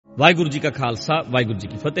ਵਾਹਿਗੁਰੂ ਜੀ ਕਾ ਖਾਲਸਾ, ਵਾਹਿਗੁਰੂ ਜੀ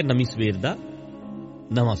ਕੀ ਫਤਿਹ। ਨਵੀਂ ਸਵੇਰ ਦਾ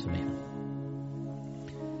ਨਵਾਂ ਸੁਨੇਹਾ।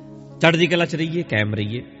 ਚੜ੍ਹਦੀ ਕਲਾ ਚ ਰਹੀਏ, ਕਾਇਮ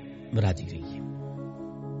ਰਹੀਏ, ਰਾਜੀ ਰਹੀਏ।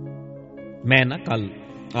 ਮੈਂ ਨਾ ਕੱਲ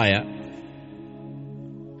ਆਇਆ,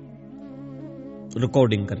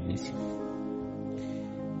 ਰਿਕਾਰਡਿੰਗ ਕਰਨੀ ਸੀ,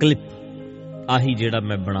 ਕਲਿੱਪ ਆਹੀ ਜਿਹੜਾ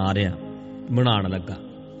ਮੈਂ ਬਣਾਉਣ ਲੱਗਾ।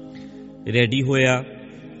 ਰੈਡੀ ਹੋਇਆ,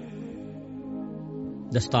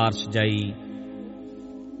 ਦਸਤਾਰ ਸਜਾਈ,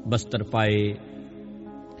 ਬਸਤਰ ਪਾਏ,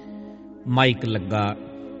 ਮਾਈਕ ਲੱਗਾ,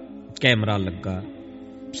 ਕੈਮਰਾ ਲੱਗਾ,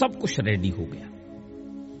 ਸਭ ਕੁਛ ਰੈਡੀ ਹੋ ਗਿਆ।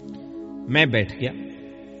 ਮੈਂ ਬੈਠ ਗਿਆ।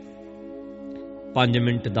 5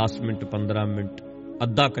 ਮਿੰਟ, 10 ਮਿੰਟ, 15 ਮਿੰਟ,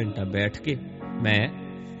 ਅੱਧਾ ਘੰਟਾ ਬੈਠ ਕੇ ਮੈਂ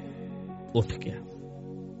ਉੱਠ ਗਿਆ।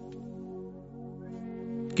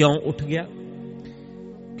 ਕਿਉਂ ਉੱਠ ਗਿਆ?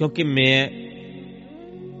 ਕਿਉਂਕਿ ਮੈਂ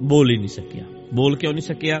ਬੋਲ ਹੀ ਨਹੀਂ ਸਕਿਆ। ਬੋਲ ਕਿਉਂ ਨਹੀਂ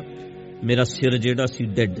ਸਕਿਆ? ਮੇਰਾ ਸਿਰ ਜਿਹੜਾ ਸੀ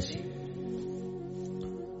ਡੈਡ ਸੀ।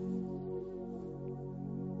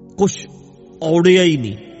 ਕੁਛ ਔੜਿਆ ਹੀ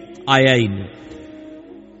ਨਹੀਂ, ਆਇਆ ਹੀ ਨਹੀਂ।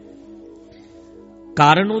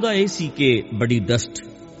 ਕਾਰਨ ਉਹਦਾ ਇਹ ਸੀ ਕਿ ਬੜੀ ਡਸਟ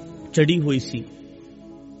ਚੜੀ ਹੋਈ ਸੀ।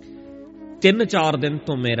 3-4 ਦਿਨ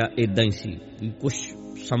ਤੋਂ ਮੇਰਾ ਏਦਾਂ ਹੀ ਸੀ ਕਿ ਕੁਛ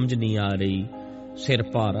ਸਮਝ ਨਹੀਂ ਆ ਰਹੀ। ਸਿਰ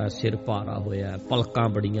ਭਾਰਾ ਹੋਇਆ, ਪਲਕਾਂ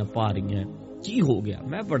ਬੜੀਆਂ ਭਾਰੀਆਂ। ਕੀ ਹੋ ਗਿਆ?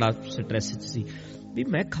 ਮੈਂ ਬੜਾ ਸਟ੍ਰੈਸ 'ਚ ਸੀ ਵੀ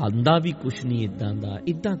ਮੈਂ ਖਾਂਦਾ ਵੀ ਕੁਛ ਨਹੀਂ ਏਦਾਂ ਦਾ,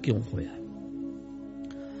 ਏਦਾਂ ਕਿਉਂ ਹੋਇਆ?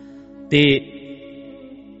 ਤੇ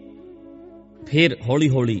ਫਿਰ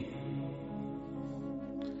ਹੌਲੀ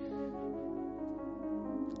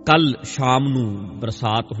ਕੱਲ ਸ਼ਾਮ ਨੂੰ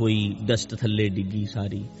ਬਰਸਾਤ ਹੋਈ, ਡਸਟ ਥੱਲੇ ਡਿੱਗੀ,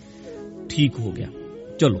 ਸਾਰੀ ਠੀਕ ਹੋ ਗਿਆ।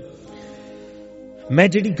 ਚਲੋ, ਮੈਂ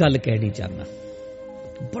ਜਿਹੜੀ ਗੱਲ ਕਹਿਣੀ ਚਾਹੁੰਦਾ,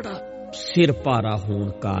 ਬੜਾ ਸਿਰ ਭਾਰਾ ਹੋਣ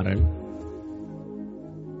ਕਾਰਨ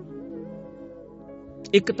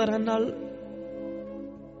ਇੱਕ ਤਰ੍ਹਾਂ ਨਾਲ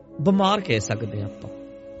ਬਿਮਾਰ ਕਹਿ ਸਕਦੇ ਹਾਂ ਆਪਾਂ।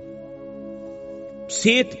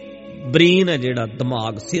 ਸਿਹਤ, ਬ੍ਰੇਨ ਹੈ ਜਿਹੜਾ,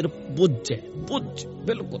 ਦਿਮਾਗ, ਸਿਰ ਬੁੱਝ ਹੈ,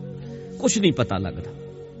 ਬਿਲਕੁਲ ਕੁਛ ਨਹੀਂ ਪਤਾ ਲੱਗਦਾ।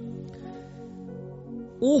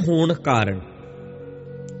 ਉਹ ਹੋਣ ਕਾਰਨ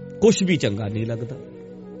ਕੁਛ ਵੀ ਚੰਗਾ ਨਹੀਂ ਲੱਗਦਾ।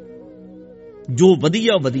 ਜੋ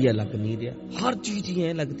ਵਧੀਆ ਲੱਗ ਨਹੀਂ ਰਿਹਾ, ਹਰ ਚੀਜ਼ ਹੀ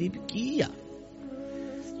ਐ ਲੱਗਦੀ ਵੀ ਕੀ ਆ।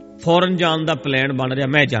 ਫੌਰਨ ਜਾਣ ਦਾ ਪਲਾਨ ਬਣ ਰਿਹਾ,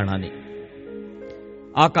 ਮੈਂ ਜਾਣਾ ਨਹੀਂ।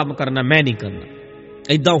 ਆਹ ਕੰਮ ਕਰਨਾ, ਮੈਂ ਨਹੀਂ ਕਰਨਾ।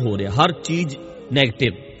 ਏਦਾਂ ਹੋ ਰਿਹਾ, ਹਰ ਚੀਜ਼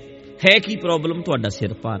ਨੈਗੇਟਿਵ ਹੈ। ਕੀ ਪ੍ਰੋਬਲਮ? ਤੁਹਾਡਾ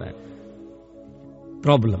ਸਿਰ ਭਾਰਾ ਹੈ,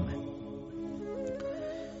 ਪ੍ਰੋਬਲਮ ਹੈ।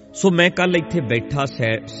 ਸੋ ਮੈਂ ਕੱਲ ਇੱਥੇ ਬੈਠਾ,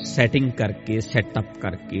 ਸੈਟਿੰਗ ਕਰਕੇ, ਸੈਟਅਪ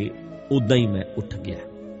ਕਰਕੇ, ਉਦਾਂ ਹੀ ਮੈਂ ਉੱਠ ਗਿਆ।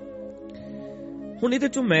 ਹੁਣ ਇਹਦੇ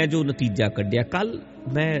ਚੋਂ ਮੈਂ ਜੋ ਨਤੀਜਾ ਕੱਢਿਆ, ਕੱਲ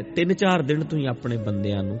ਮੈਂ 3-4 ਦਿਨ ਤੋਂ ਹੀ ਆਪਣੇ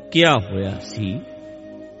ਬੰਦਿਆਂ ਨੂੰ ਕਿਹਾ ਹੋਇਆ ਸੀ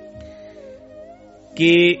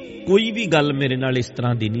ਕਿ ਕੋਈ ਵੀ ਗੱਲ ਮੇਰੇ ਨਾਲ ਇਸ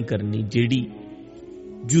ਤਰ੍ਹਾਂ ਦੀ ਨਹੀਂ ਕਰਨੀ ਜਿਹੜੀ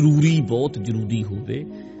ਬਹੁਤ ਜ਼ਰੂਰੀ ਹੋਵੇ,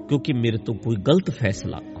 ਕਿਉਂਕਿ ਮੇਰੇ ਤੋਂ ਕੋਈ ਗਲਤ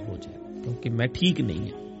ਫੈਸਲਾ ਹੋ ਜਾਏ, ਕਿਉਂਕਿ ਮੈਂ ਠੀਕ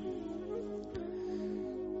ਨਹੀਂ ਹਾਂ।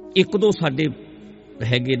 1-2 ਸਾਡੇ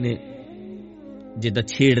ਹੈਗੇ ਨੇ ਜਿੱਦਾਂ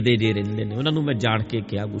ਛੇੜਦੇ ਜੇ ਰਹਿੰਦੇ ਨੇ, ਉਹਨਾਂ ਨੂੰ ਮੈਂ ਜਾਣ ਕੇ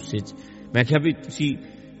ਕਿਹਾ ਗੁੱਸੇ 'ਚ। ਮੈਂ ਕਿਹਾ ਵੀ ਤੁਸੀਂ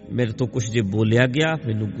ਮੇਰੇ ਤੋਂ ਕੁਛ ਜੇ ਬੋਲਿਆ ਗਿਆ,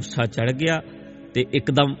 ਮੈਨੂੰ ਗੁੱਸਾ ਚੜ ਗਿਆ ਤੇ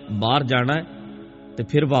ਇੱਕਦਮ ਬਾਹਰ ਜਾਣਾ ਤੇ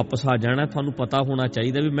ਫਿਰ ਵਾਪਸ ਆ ਜਾਣਾ। ਤੁਹਾਨੂੰ ਪਤਾ ਹੋਣਾ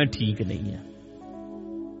ਚਾਹੀਦਾ ਵੀ ਮੈਂ ਠੀਕ ਨਹੀਂ ਹਾਂ।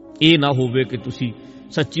 ਇਹ ਨਾ ਹੋਵੇ ਕਿ ਤੁਸੀਂ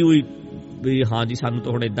ਸੱਚੀ ਹੋਈ ਵੀ ਹਾਂ ਜੀ ਸਾਨੂੰ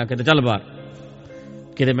ਤਾਂ ਹੁਣ ਏਦਾਂ ਕਹਿੰਦੇ, ਚੱਲ ਬਾਹਰ,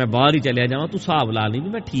 ਕਿਤੇ ਮੈਂ ਬਾਹਰ ਹੀ ਚਲਿਆ ਜਾਵਾਂ, ਤੂੰ ਹਿਸਾਬ ਲਾ ਲਈ ਵੀ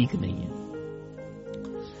ਮੈਂ ਠੀਕ ਨਹੀਂ ਹਾਂ।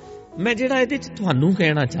 ਮੈਂ ਜਿਹੜਾ ਇਹਦੇ 'ਚ ਤੁਹਾਨੂੰ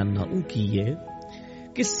ਕਹਿਣਾ ਚਾਹੁੰਦਾ ਉਹ ਕੀ ਹੈ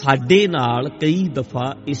ਕਿ ਸਾਡੇ ਨਾਲ ਕਈ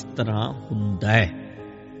ਦਫਾ ਇਸ ਤਰ੍ਹਾਂ ਹੁੰਦਾ ਹੈ।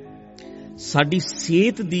 ਸਾਡੀ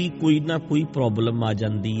ਸਿਹਤ ਦੀ ਕੋਈ ਨਾ ਕੋਈ ਪ੍ਰੋਬਲਮ ਆ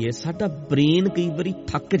ਜਾਂਦੀ ਹੈ। ਸਾਡਾ ਬ੍ਰੇਨ ਕਈ ਵਾਰੀ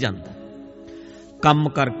ਥੱਕ ਜਾਂਦਾ, ਕੰਮ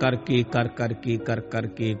ਕਰ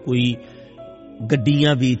ਕਰਕੇ। ਕੋਈ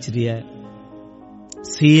ਗੱਡੀਆਂ ਵੇਚ ਰਿਹਾ ਹੈ,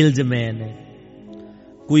 ਸੇਲਜ਼ਮੈਨ ਹੈ,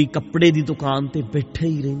 ਕੋਈ ਕੱਪੜੇ ਦੀ ਦੁਕਾਨ ਤੇ ਬੈਠਾ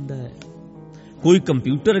ਹੀ ਰਹਿੰਦਾ ਹੈ, ਕੋਈ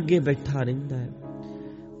ਕੰਪਿਊਟਰ ਅੱਗੇ ਬੈਠਾ ਰਹਿੰਦਾ ਹੈ,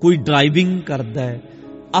 ਕੋਈ ਡਰਾਈਵਿੰਗ ਕਰਦਾ ਹੈ।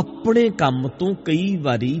 ਆਪਣੇ ਕੰਮ ਤੋਂ ਕਈ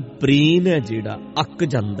ਵਾਰੀ ਬ੍ਰੇਨ ਹੈ ਜਿਹੜਾ ਅੱਕ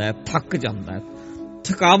ਜਾਂਦਾ ਹੈ, ਥੱਕ ਜਾਂਦਾ ਹੈ,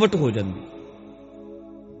 ਥਕਾਵਟ ਹੋ ਜਾਂਦੀ,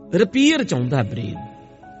 ਰਿਪੇਅਰ ਚਾਹੁੰਦਾ ਬ੍ਰੇਨ,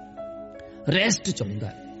 ਰੈਸਟ ਚਾਹੁੰਦਾ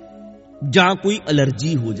ਹੈ। ਜਾਂ ਕੋਈ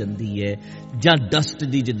ਅਲਰਜੀ ਹੋ ਜਾਂਦੀ ਹੈ, ਜਾਂ ਡਸਟ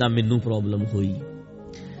ਦੀ ਜਿੱਦਾਂ ਮੈਨੂੰ ਪ੍ਰੋਬਲਮ ਹੋਈ,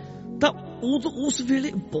 ਤਾਂ ਉਸ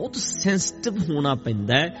ਵੇਲੇ ਬਹੁਤ ਸੈਂਸਿਟਿਵ ਹੋਣਾ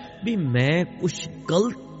ਪੈਂਦਾ ਹੈ ਵੀ ਮੈਂ ਕੁਛ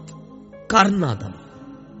ਗਲਤ ਕਰ ਨਾ ਦਵਾਂ,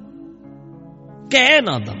 ਕਹਿ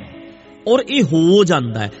ਨਾ ਦਵਾਂ। ਔਰ ਇਹ ਹੋ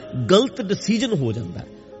ਜਾਂਦਾ ਹੈ, ਗਲਤ ਡਿਸੀਜਨ ਹੋ ਜਾਂਦਾ ਹੈ।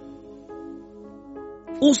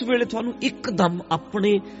 ਉਸ ਵੇਲੇ ਤੁਹਾਨੂੰ ਇੱਕਦਮ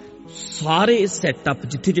ਆਪਣੇ ਸਾਰੇ ਸੈਟਅਪ,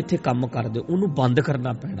 ਜਿੱਥੇ ਕੰਮ ਕਰਦੇ ਉਹਨੂੰ ਬੰਦ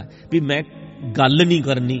ਕਰਨਾ ਪੈਣਾ ਵੀ ਮੈਂ ਗੱਲ ਨਹੀਂ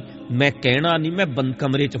ਕਰਨੀ, ਮੈਂ ਕਹਿਣਾ ਨਹੀਂ, ਮੈਂ ਬੰਦ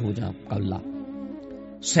ਕਮਰੇ 'ਚ ਹੋ ਜਾ, ਕੱਲਾ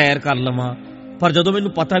ਸੈਰ ਕਰ ਲਵਾਂ। ਪਰ ਜਦੋਂ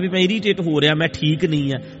ਮੈਨੂੰ ਪਤਾ ਵੀ ਮੈਂ ਇਰੀਟੇਟ ਹੋ ਰਿਹਾ, ਮੈਂ ਠੀਕ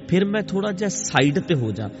ਨਹੀਂ ਆ, ਫਿਰ ਮੈਂ ਥੋੜਾ ਜਿਹਾ ਸਾਈਡ ਤੇ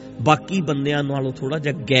ਹੋ ਜਾ, ਬਾਕੀ ਬੰਦਿਆਂ ਨਾਲੋਂ ਥੋੜਾ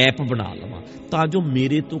ਜਿਹਾ ਗੈਪ ਬਣਾ ਲਵਾਂ, ਤਾਂ ਜੋ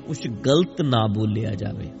ਮੇਰੇ ਤੋਂ ਕੁਝ ਗਲਤ ਨਾ ਬੋਲਿਆ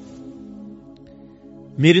ਜਾਵੇ,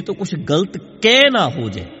 ਮੇਰੇ ਤੋਂ ਕੁਝ ਗਲਤ ਕਹਿ ਨਾ ਹੋ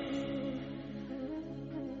ਜਾਏ।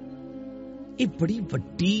 ਇਹ ਬੜੀ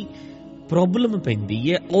ਵੱਡੀ ਪ੍ਰੋਬਲਮ ਪੈਂਦੀ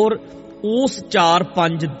ਹੈ। ਔਰ ਉਸ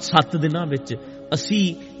 4-5-7 ਦਿਨਾਂ ਵਿੱਚ ਅਸੀਂ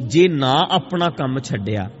ਜੇ ਨਾ ਆਪਣਾ ਕੰਮ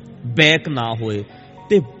ਛੱਡਿਆ, ਬੈਕ ਨਾ ਹੋਏ,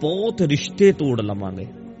 ਤੇ ਬਹੁਤ ਰਿਸ਼ਤੇ ਤੋੜ ਲਵਾਂਗੇ।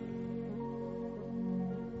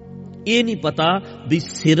 ਇਹ ਨਹੀਂ ਪਤਾ ਵੀ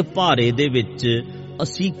ਸਿਰ ਭਾਰੇ ਦੇ ਵਿੱਚ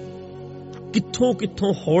ਅਸੀਂ ਕਿੱਥੋਂ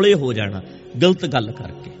ਕਿੱਥੋਂ ਹੌਲੇ ਹੋ ਜਾਣਾ ਗਲਤ ਗੱਲ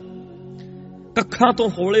ਕਰਕੇ, ਕੱਖਾਂ ਤੋਂ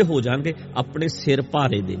ਹੌਲੇ ਹੋ ਜਾਣਗੇ ਆਪਣੇ ਸਿਰ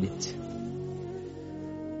ਭਾਰੇ ਦੇ ਵਿੱਚ।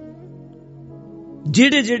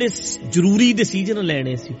 ਜਿਹੜੇ ਜਿਹੜੇ ਜ਼ਰੂਰੀ ਡਿਸੀਜਨ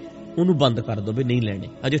ਲੈਣੇ ਸੀ ਉਹਨੂੰ ਬੰਦ ਕਰ ਦਿਓ ਵੀ ਨਹੀਂ ਲੈਣੇ,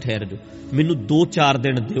 ਅਜੇ ਠਹਿਰ ਜਾਓ, ਮੈਨੂੰ 2-4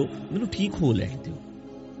 ਦਿਨ ਦਿਓ, ਮੈਨੂੰ ਠੀਕ ਹੋ ਲੈਣ ਦਿਓ,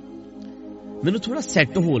 ਮੈਨੂੰ ਥੋੜਾ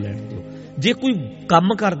ਸੈੱਟ ਹੋ ਲੈਣ ਦਿਓ। ਜੇ ਕੋਈ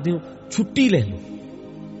ਕੰਮ ਕਰਦੇ ਹੋ ਛੁੱਟੀ ਲੈ ਲਓ,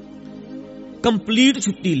 ਕੰਪਲੀਟ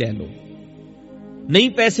ਛੁੱਟੀ ਲੈ ਲਓ। ਨਹੀਂ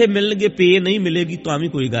ਪੈਸੇ ਮਿਲਣਗੇ, ਪੇ ਨਹੀਂ ਮਿਲੇਗੀ ਤਾਂ ਵੀ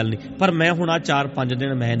ਕੋਈ ਗੱਲ ਨਹੀਂ, ਪਰ ਮੈਂ ਹੁਣ 4-5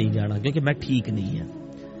 ਦਿਨ ਮੈਂ ਨਹੀਂ ਜਾਣਾ ਕਿਉਂਕਿ ਮੈਂ ਠੀਕ ਨਹੀਂ ਹਾਂ।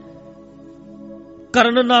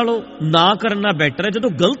 ਕਰਨ ਨਾਲੋਂ ਨਾ ਕਰਨਾ ਬੈਟਰ ਹੈ। ਜਦੋਂ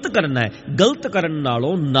ਗਲਤ ਕਰਨਾ ਹੈ, ਗਲਤ ਕਰਨ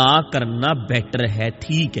ਨਾਲੋਂ ਨਾ ਕਰਨਾ ਬੈਟਰ ਹੈ,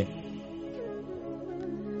 ਠੀਕ ਹੈ।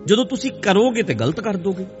 ਜਦੋਂ ਤੁਸੀਂ ਕਰੋਗੇ ਤੇ ਗਲਤ ਕਰ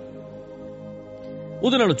ਦੋਗੇ,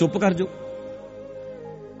 ਉਹਦੇ ਨਾਲੋਂ ਚੁੱਪ ਕਰ ਜਾਓ।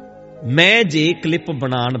 ਮੈਂ ਜੇ ਕਲਿੱਪ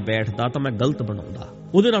ਬਣਾਉਣ ਬੈਠਦਾ ਤਾਂ ਮੈਂ ਗਲਤ ਬਣਾਉਂਦਾ,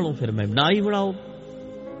 ਉਹਦੇ ਨਾਲੋਂ ਫਿਰ ਮੈਂ ਨਾ ਹੀ ਬਣਾਓ।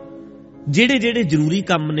 ਜਿਹੜੇ ਜਿਹੜੇ ਜ਼ਰੂਰੀ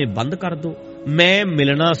ਕੰਮ ਨੇ ਬੰਦ ਕਰ ਦੋ। ਮੈਂ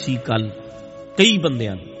ਮਿਲਣਾ ਸੀ ਕੱਲ ਕਈ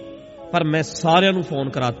ਬੰਦਿਆਂ ਨੂੰ, ਪਰ ਮੈਂ ਸਾਰਿਆਂ ਨੂੰ ਫੋਨ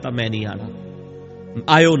ਕਰਾਤਾ ਮੈਂ ਨਹੀਂ ਆਣਾ,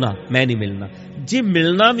 ਆਇਓ ਨਾ, ਮੈਂ ਨਹੀਂ ਮਿਲਣਾ। ਜੇ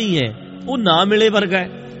ਮਿਲਣਾ ਵੀ ਹੈ ਉਹ ਨਾ ਮਿਲੇ ਵਰਗਾ ਹੈ,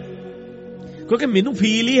 ਕਿਉਂਕਿ ਮੈਨੂੰ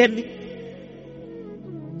ਫੀਲ ਹੀ ਹੈ ਨਹੀਂ।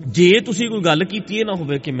 ਜੇ ਤੁਸੀਂ ਕੋਈ ਗੱਲ ਕੀਤੀ ਇਹ ਨਾ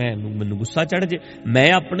ਹੋਵੇ ਕਿ ਮੈਨੂੰ ਗੁੱਸਾ ਚੜ ਜੇ,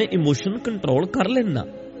 ਮੈਂ ਆਪਣੇ ਇਮੋਸ਼ਨ ਕੰਟਰੋਲ ਕਰ ਲੈਣਾ।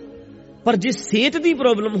 ਪਰ ਜੇ ਸਿਹਤ ਦੀ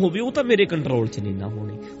ਪ੍ਰੋਬਲਮ ਹੋਵੇ ਉਹ ਤਾਂ ਮੇਰੇ ਕੰਟਰੋਲ 'ਚ ਨਹੀਂ ਨਾ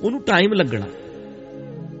ਹੋਣੀ, ਉਹਨੂੰ ਟਾਈਮ ਲੱਗਣਾ।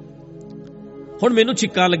 ਹੁਣ ਮੈਨੂੰ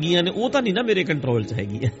ਛਿੱਕਾਂ ਲੱਗੀਆਂ ਨੇ, ਉਹ ਤਾਂ ਨਹੀਂ ਨਾ ਮੇਰੇ ਕੰਟਰੋਲ 'ਚ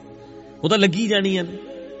ਹੈਗੀ, ਉਹ ਤਾਂ ਲੱਗੀ ਜਾਣੀਆਂ ਨੇ।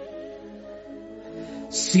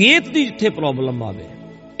 ਸਿਹਤ ਦੀ ਜਿੱਥੇ ਪ੍ਰੋਬਲਮ ਆਵੇ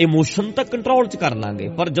ਇਮੋਸ਼ਨ ਤਾਂ ਕੰਟਰੋਲ 'ਚ ਕਰ ਲਾਂਗੇ,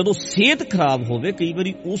 ਪਰ ਜਦੋਂ ਸਿਹਤ ਖਰਾਬ ਹੋਵੇ ਕਈ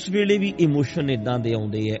ਵਾਰੀ ਉਸ ਵੇਲੇ ਵੀ ਇਮੋਸ਼ਨ ਇਦਾਂ ਦੇ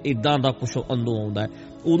ਆਉਂਦੇ ਆ, ਇਦਾਂ ਦਾ ਕੁਛ ਅੰਦਰੋਂ ਆਉਂਦਾ,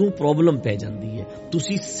 ਉਦੋਂ ਪ੍ਰੋਬਲਮ ਪੈ ਜਾਂਦੀ ਹੈ।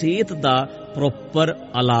 ਤੁਸੀਂ ਸਿਹਤ ਦਾ ਪ੍ਰੋਪਰ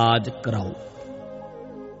ਇਲਾਜ ਕਰਾਓ।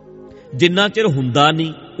 ਜਿੰਨਾ ਚਿਰ ਹੁੰਦਾ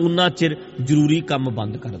ਨਹੀਂ ਉਨਾ ਚਿਰ ਜ਼ਰੂਰੀ ਕੰਮ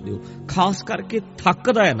ਬੰਦ ਕਰ ਦਿਓ। ਖਾਸ ਕਰਕੇ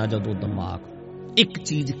ਥੱਕਦਾ ਹੈ ਨਾ ਜਦੋਂ ਦਿਮਾਗ, ਇੱਕ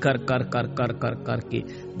ਚੀਜ਼ ਕਰ ਕਰ ਕਰ ਕਰ ਕਰ ਕਰਕੇ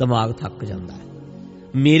ਦਿਮਾਗ ਥੱਕ ਜਾਂਦਾ ਹੈ।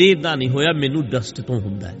 ਮੇਰੇ ਇਦਾਂ ਨਹੀਂ ਹੋਇਆ, ਮੈਨੂੰ ਡਸਟ ਤੋਂ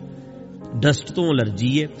ਹੁੰਦਾ ਹੈ, ਡਸਟ ਤੋਂ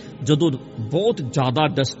ਅਲਰਜੀ ਹੈ। ਜਦੋਂ ਬਹੁਤ ਜ਼ਿਆਦਾ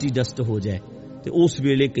ਡਸਟ ਹੋ ਜਾਏ ਤੇ ਉਸ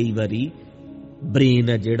ਵੇਲੇ ਕਈ ਵਾਰੀ ਬ੍ਰੇਨ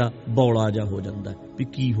ਹੈ ਜਿਹੜਾ ਬੌਲਾ ਜਿਹਾ ਹੋ ਜਾਂਦਾ ਵੀ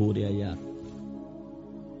ਕੀ ਹੋ ਰਿਹਾ ਯਾਰ,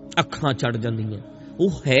 ਅੱਖਾਂ ਚੜ ਜਾਂਦੀਆਂ,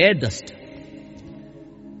 ਉਹ ਹੈ ਡਸਟ।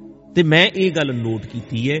 ਤੇ ਮੈਂ ਇਹ ਗੱਲ ਨੋਟ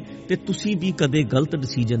ਕੀਤੀ ਹੈ ਤੇ ਤੁਸੀਂ ਵੀ ਕਦੇ ਗਲਤ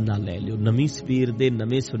ਡਿਸੀਜਨ ਨਾ ਲੈ ਲਿਓ। ਨਵੀਂ ਸਵੇਰ ਦੇ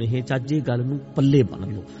ਨਵੇਂ ਸੁਨੇਹੇ 'ਚ ਅੱਜ ਇਹ ਗੱਲ ਨੂੰ ਪੱਲੇ ਬੰਨ੍ਹ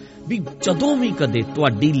ਲਓ ਵੀ ਜਦੋਂ ਵੀ ਕਦੇ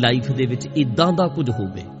ਤੁਹਾਡੀ ਲਾਈਫ ਦੇ ਵਿੱਚ ਇਦਾਂ ਦਾ ਕੁਝ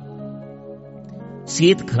ਹੋਵੇ,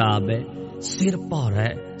 ਸਿਹਤ ਖਰਾਬ ਹੈ, ਸਿਰ ਭਾਰਾ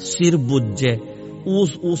ਹੈ, ਸਿਰ ਬੁੱਝ ਹੈ,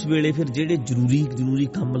 ਉਸ ਵੇਲੇ ਫਿਰ ਜਿਹੜੇ ਜ਼ਰੂਰੀ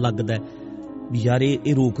ਕੰਮ ਲੱਗਦਾ ਵੀ ਯਾਰ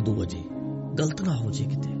ਇਹ ਰੋਕ ਦੋ, ਅਜੇ ਗਲਤ ਨਾ ਹੋ ਜੇ।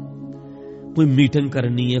 ਕਿਤੇ ਕੋਈ ਮੀਟਿੰਗ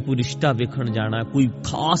ਕਰਨੀ ਹੈ, ਕੋਈ ਰਿਸ਼ਤਾ ਵੇਖਣ ਜਾਣਾ, ਕੋਈ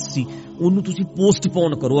ਖਾਸ ਸੀ, ਉਹਨੂੰ ਤੁਸੀਂ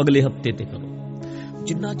ਪੋਸਟਪੋਨ ਕਰੋ, ਅਗਲੇ ਹਫਤੇ ਤੇ ਕਰੋ।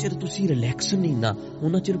 ਜਿੰਨਾ ਚਿਰ ਤੁਸੀਂ ਰਿਲੈਕਸ ਨਹੀਂ ਨਾ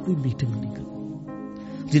ਉਹਨਾਂ ਚਿਰ ਕੋਈ ਮੀਟਿੰਗ ਨਹੀਂ ਕਰੋ।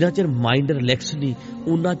 ਜਿੰਨਾ ਚਿਰ ਮਾਈਂਡ ਰਿਲੈਕਸ ਨਹੀਂ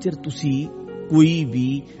ਉਹਨਾਂ ਚਿਰ ਤੁਸੀਂ ਕੋਈ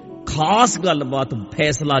ਵੀ ਖਾਸ ਗੱਲਬਾਤ,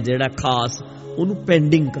 ਫੈਸਲਾ ਜਿਹੜਾ ਖਾਸ, ਉਹਨੂੰ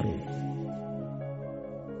ਪੈਂਡਿੰਗ ਕਰੋ।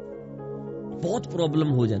 ਬਹੁਤ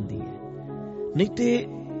ਪ੍ਰੋਬਲਮ ਹੋ ਜਾਂਦੀ ਹੈ, ਨਹੀਂ ਤੇ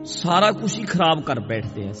ਸਾਰਾ ਕੁਝ ਹੀ ਖਰਾਬ ਕਰ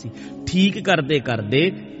ਬੈਠਦੇ ਹਾਂ ਅਸੀਂ, ਠੀਕ ਕਰਦੇ ਕਰਦੇ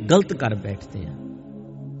ਗਲਤ ਕਰ ਬੈਠਦੇ ਹਾਂ।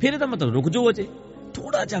 ਫਿਰ ਇਹਦਾ ਮਤਲਬ ਰੁਕ ਜਾਓ, ਅਜੇ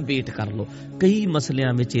ਥੋੜਾ ਜਿਹਾ ਵੇਟ ਕਰ ਲਓ। ਕਈ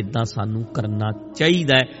ਮਸਲਿਆਂ ਵਿੱਚ ਇਦਾਂ ਸਾਨੂੰ ਕਰਨਾ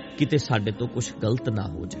ਚਾਹੀਦਾ ਹੈ, ਕਿਤੇ ਸਾਡੇ ਤੋਂ ਕੁਝ ਗਲਤ ਨਾ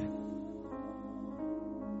ਹੋ ਜਾਏ।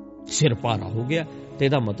 ਸਿਰ ਭਾਰਾ ਹੋ ਗਿਆ ਤੇ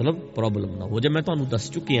ਇਹਦਾ ਮਤਲਬ ਪ੍ਰੋਬਲਮ ਨਾ ਹੋ ਜਾਏ। ਮੈਂ ਤੁਹਾਨੂੰ ਦੱਸ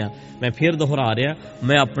ਚੁੱਕਿਆ, ਮੈਂ ਫਿਰ ਦੁਹਰਾ ਰਿਹਾ,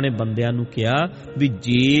 ਮੈਂ ਆਪਣੇ ਬੰਦਿਆਂ ਨੂੰ ਕਿਹਾ ਵੀ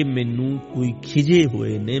ਜੇ ਮੈਨੂੰ ਕੋਈ ਖਿਜੇ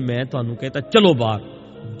ਹੋਏ ਨੇ, ਮੈਂ ਤੁਹਾਨੂੰ ਕਹਿੰਦਾ ਚਲੋ ਬਾਹਰ,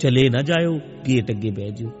 ਚਲੇ ਨਾ ਜਾਇਓ, ਗੇਟ ਅੱਗੇ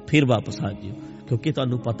ਬਹਿ ਜਾਓ, ਫਿਰ ਵਾਪਸ ਆ ਜਾਇਓ, ਕਿਉਂਕਿ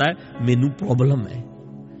ਤੁਹਾਨੂੰ ਪਤਾ ਹੈ ਮੈਨੂੰ ਪ੍ਰੋਬਲਮ ਹੈ,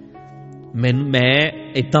 ਮੈਂ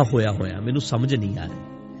ਏਦਾਂ ਹੋਇਆ ਮੈਨੂੰ ਸਮਝ ਨਹੀਂ ਆ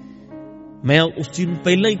ਰਹੀ। ਮੈਂ ਉਸ ਚੀਜ਼ ਨੂੰ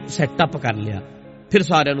ਪਹਿਲਾਂ ਹੀ ਸੈਟਅਪ ਕਰ ਲਿਆ, ਫਿਰ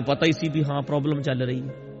ਸਾਰਿਆਂ ਨੂੰ ਪਤਾ ਹੀ ਸੀ ਵੀ ਹਾਂ ਪ੍ਰੋਬਲਮ ਚੱਲ ਰਹੀ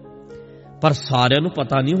ਹੈ। ਪਰ ਸਾਰਿਆਂ ਨੂੰ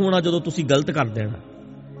ਪਤਾ ਨਹੀਂ ਹੋਣਾ ਜਦੋਂ ਤੁਸੀਂ ਗਲਤ ਕਰ ਦੇਣਾ।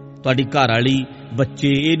 ਤੁਹਾਡੀ ਘਰ ਵਾਲੀ, ਬੱਚੇ,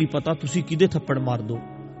 ਇਹ ਨਹੀਂ ਪਤਾ ਤੁਸੀਂ ਕਿਹਦੇ ਥੱਪੜ ਮਾਰ ਦੋ,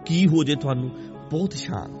 ਕੀ ਹੋ ਜੇ ਤੁਹਾਨੂੰ। ਬਹੁਤ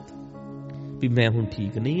ਸ਼ਾਂਤ ਵੀ ਮੈਂ ਹੁਣ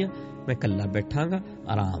ਠੀਕ ਨਹੀਂ ਆ, ਮੈਂ ਇਕੱਲਾ ਬੈਠਾਂਗਾ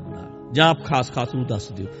ਆਰਾਮ ਨਾਲ। ਜਾਂ ਆਪ ਖਾਸ ਨੂੰ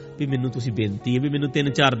ਦੱਸ ਦਿਓ ਵੀ ਮੈਨੂੰ ਤੁਸੀਂ ਬੇਨਤੀ ਹੈ ਵੀ ਮੈਨੂੰ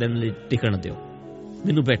 3-4 ਦਿਨ ਲਈ ਟਿਕਣ ਦਿਓ,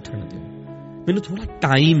 ਮੈਨੂੰ ਬੈਠਣ ਦਿਓ, ਮੈਨੂੰ ਥੋੜਾ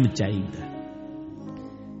ਟਾਈਮ ਚਾਹੀਦਾ।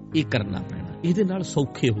 ਇਹ ਕਰਨਾ ਪੈਣਾ, ਇਹਦੇ ਨਾਲ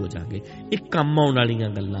ਸੌਖੇ ਹੋ ਜਾਗੇ। ਇਹ ਕੰਮ ਆਉਣ ਵਾਲੀਆਂ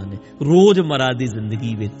ਗੱਲਾਂ ਨੇ, ਰੋਜ਼ਮਰਾ ਦੀ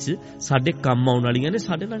ਜ਼ਿੰਦਗੀ ਵਿੱਚ ਸਾਡੇ ਕੰਮ ਆਉਣ ਵਾਲੀਆਂ ਨੇ।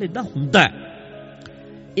 ਸਾਡੇ ਨਾਲ ਏਦਾਂ ਹੁੰਦਾ ਹੈ,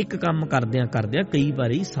 ਇੱਕ ਕੰਮ ਕਰਦਿਆਂ ਕਰਦਿਆਂ ਕਈ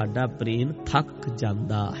ਵਾਰੀ ਸਾਡਾ ਬ੍ਰੇਨ ਥੱਕ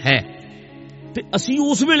ਜਾਂਦਾ ਹੈ। ਤੇ ਅਸੀਂ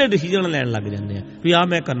ਉਸ ਵੇਲੇ ਡਿਸੀਜਨ ਲੈਣ ਲੱਗ ਜਾਂਦੇ ਆ ਵੀ ਆਹ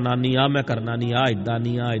ਮੈਂ ਕਰਨਾ ਨਹੀਂ, ਆਹ ਮੈਂ ਕਰਨਾ ਨਹੀਂ, ਆਹ ਇਦਾਂ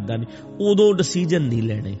ਨਹੀਂ, ਆਹ ਇਦਾਂ ਨਹੀਂ। ਉਦੋਂ ਡਿਸੀਜਨ ਨਹੀਂ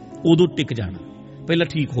ਲੈਣੇ, ਉਦੋਂ ਟਿਕ ਜਾਣਾ। ਪਹਿਲਾਂ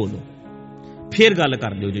ਠੀਕ ਹੋ ਲਓ, ਫਿਰ ਗੱਲ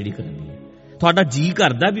ਕਰ ਲਿਓ ਜਿਹੜੀ ਕਰਨੀ ਹੈ। ਤੁਹਾਡਾ ਜੀ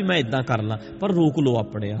ਕਰਦਾ ਵੀ ਮੈਂ ਇਦਾਂ ਕਰ ਲਾਂ, ਪਰ ਰੋਕ ਲਓ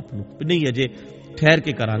ਆਪਣੇ ਆਪ ਨੂੰ ਵੀ ਨਹੀਂ ਅਜੇ ਠਹਿਰ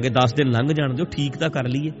ਕੇ ਕਰਾਂਗੇ, 10 ਦਿਨ ਲੰਘ ਜਾਣ ਦਿਓ, ਠੀਕ ਤਾਂ ਕਰ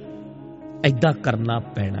ਲਈਏ। ਏਦਾਂ ਕਰਨਾ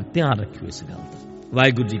ਪੈਣਾ, ਧਿਆਨ ਰੱਖਿਓ ਇਸ ਗੱਲ ਦਾ।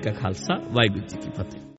 ਵਾਹਿਗੁਰੂ ਜੀ ਕਾ ਖਾਲਸਾ, ਵਾਹਿਗੁਰੂ ਜੀ ਕੀ ਫਤਿਹ।